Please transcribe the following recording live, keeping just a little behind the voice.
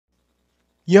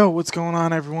Yo, what's going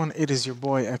on, everyone? It is your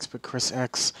boy Expert Chris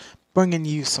X, bringing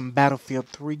you some Battlefield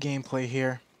 3 gameplay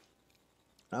here.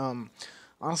 Um,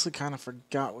 Honestly, kind of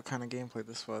forgot what kind of gameplay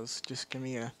this was. Just give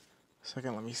me a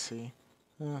second. Let me see.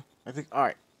 I think all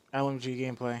right, LMG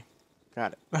gameplay.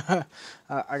 Got it.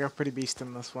 I got pretty beast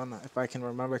in this one, if I can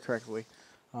remember correctly.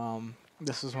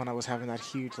 This was when I was having that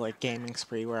huge like gaming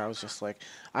spree where I was just like,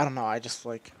 I don't know, I just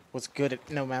like was good at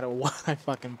no matter what I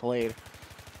fucking played.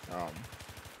 Um,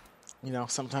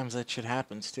 sometimes that shit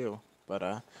happens too.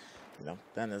 But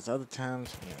then there's other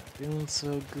times, doing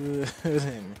so good,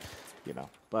 and yeah.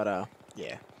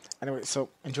 Anyway, so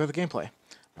enjoy the gameplay.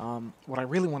 What I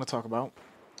really want to talk about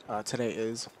today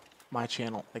is my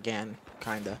channel again,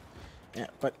 kinda,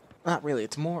 but not really.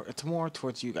 It's more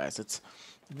towards you guys. It's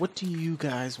what do you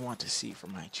guys want to see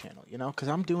from my channel? Because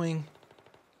I'm doing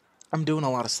a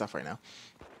lot of stuff right now.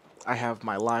 I have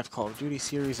my live Call of Duty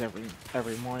series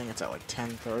every morning. It's at like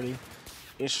 10:30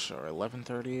 ish or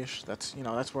 11:30 ish. That's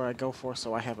where I go for.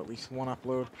 So I have at least one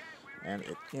upload, and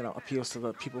it appeals to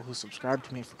the people who subscribe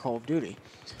to me for Call of Duty.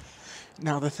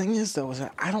 Now the thing is though is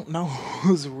that I don't know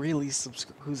who's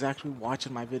actually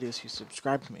watching my videos who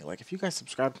subscribe to me. Like if you guys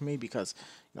subscribe to me because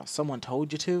someone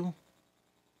told you to,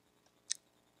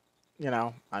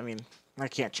 I mean I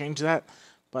can't change that,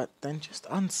 but then just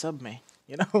unsub me.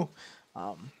 You know.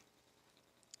 Um,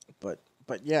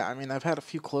 but yeah, I mean, I've had a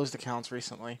few closed accounts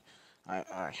recently.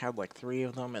 I had like 3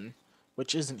 of them, and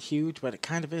which isn't huge, but it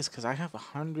kind of is because I have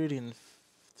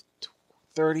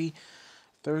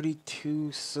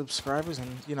 132 subscribers,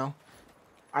 and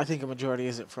I think a majority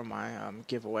is it from my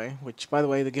giveaway. Which, by the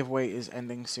way, the giveaway is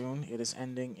ending soon. It is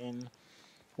ending in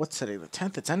what's today, the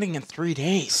 10th. It's ending in 3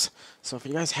 days. So if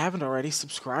you guys haven't already,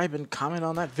 subscribe and comment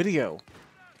on that video.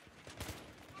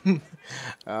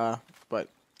 But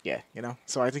yeah,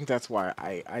 so I think that's why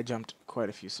I jumped quite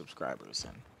a few subscribers,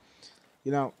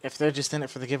 and if they're just in it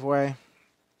for the giveaway,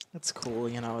 it's cool.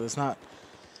 There's not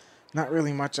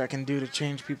really much I can do to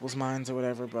change people's minds or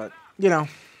whatever, but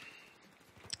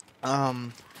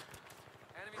um,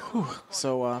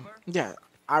 yeah,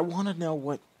 I want to know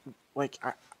what, like,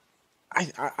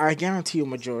 I guarantee you a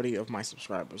majority of my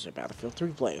subscribers are Battlefield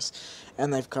 3 players,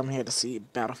 and they've come here to see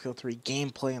Battlefield 3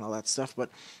 gameplay and all that stuff. But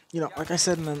like I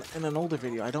said in an older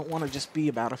video, I don't want to just be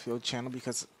a Battlefield channel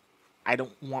because I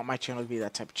don't want my channel to be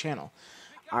that type of channel.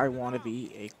 I want to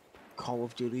be a Call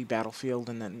of Duty, Battlefield,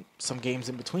 and then some games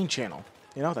in between channel.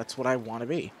 That's what I want to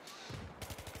be.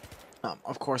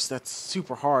 Of course, that's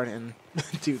super hard, and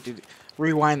dude,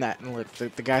 rewind that and look,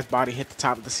 the guy's body hit the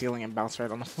top of the ceiling and bounced right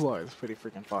on the floor. It's pretty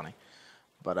freaking funny.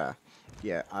 But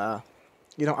yeah, I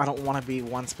don't want to be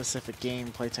one specific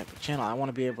gameplay type of channel. I want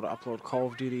to be able to upload Call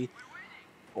of Duty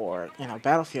or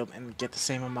Battlefield and get the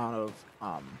same amount of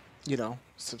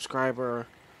subscriber.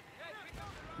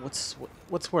 What's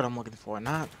the word I'm looking for?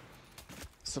 Not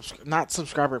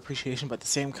subscriber appreciation, but the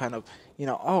same kind of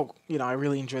I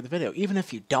really enjoyed the video. Even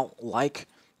if you don't like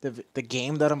the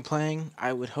game that I'm playing,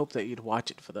 I would hope that you'd watch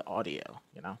it for the audio.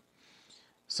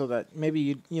 So that maybe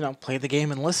you'd play the game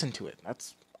and listen to it.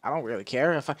 I don't really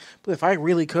care but if I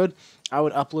really could, I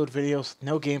would upload videos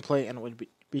no gameplay and it would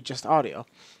be just audio.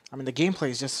 I mean, the gameplay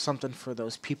is just something for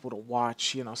those people to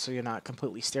watch, so you're not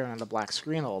completely staring at a black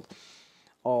screen all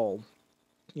 4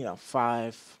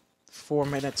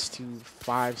 minutes to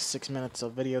 5-6 minutes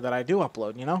of video that I do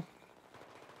upload.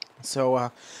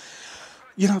 So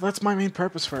that's my main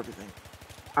purpose for everything.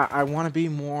 I want to be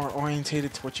more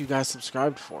orientated to what you guys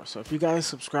subscribed for. So if you guys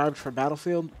subscribed for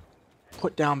Battlefield,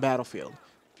 put down Battlefield.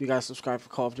 If you guys subscribe for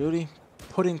Call of Duty,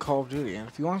 put in Call of Duty. And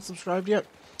if you aren't subscribed yet,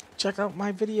 check out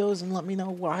my videos and let me know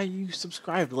why you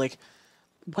subscribed. Like,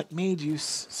 what made you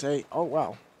say, oh,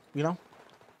 wow,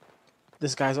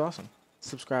 this guy's awesome.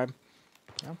 Subscribe.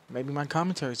 Maybe my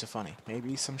commentaries are funny.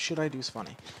 Maybe some shit I do is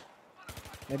funny.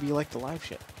 Maybe you like the live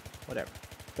shit. Whatever.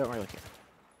 Don't really care.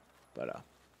 But,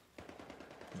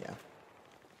 yeah.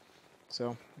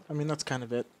 So, I mean, that's kind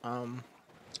of it. One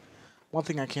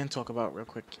thing I can talk about real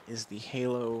quick is the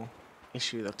Halo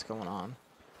issue that's going on.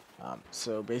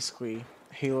 So basically,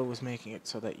 Halo was making it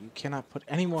so that you cannot put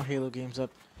any more Halo games up,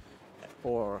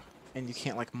 and you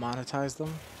can't like monetize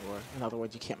them, or in other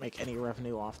words, you can't make any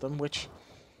revenue off them, which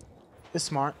is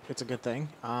smart. It's a good thing.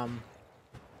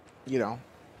 You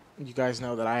guys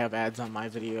know that I have ads on my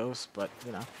videos, but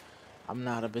I'm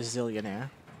not a bazillionaire.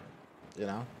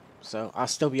 So I'll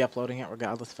still be uploading it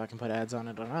regardless if I can put ads on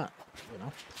it or not.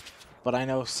 But I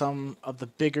know some of the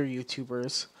bigger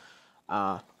YouTubers.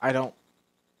 I don't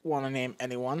want to name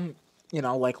anyone.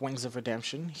 Like Wings of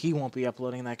Redemption. He won't be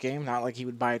uploading that game. Not like he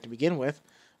would buy it to begin with,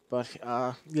 but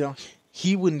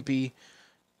he wouldn't be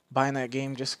buying that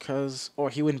game just because, or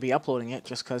he wouldn't be uploading it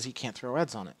just because he can't throw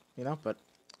reds on it, you know? But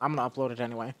I'm going to upload it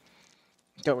anyway.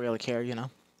 Don't really care, you know?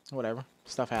 Whatever.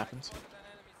 Stuff happens.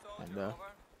 And,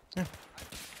 yeah.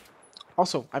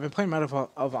 Also, I've been playing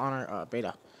Medal of Honor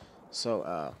beta.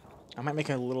 So, I might make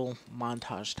a little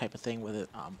montage type of thing with it.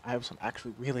 I have some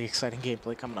actually really exciting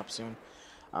gameplay coming up soon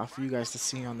for you guys to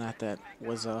see on that. That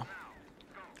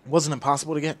wasn't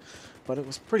impossible to get, but it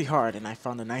was pretty hard, and I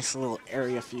found a nice little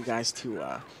area for you guys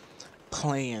to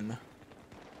play in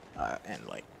and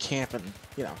like camp and,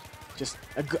 you know, just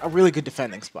a really good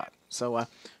defending spot. So if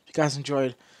you guys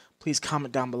enjoyed, please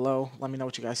comment down below. Let me know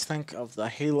what you guys think of the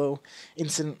Halo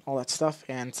incident, all that stuff,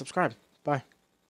 and subscribe. Bye.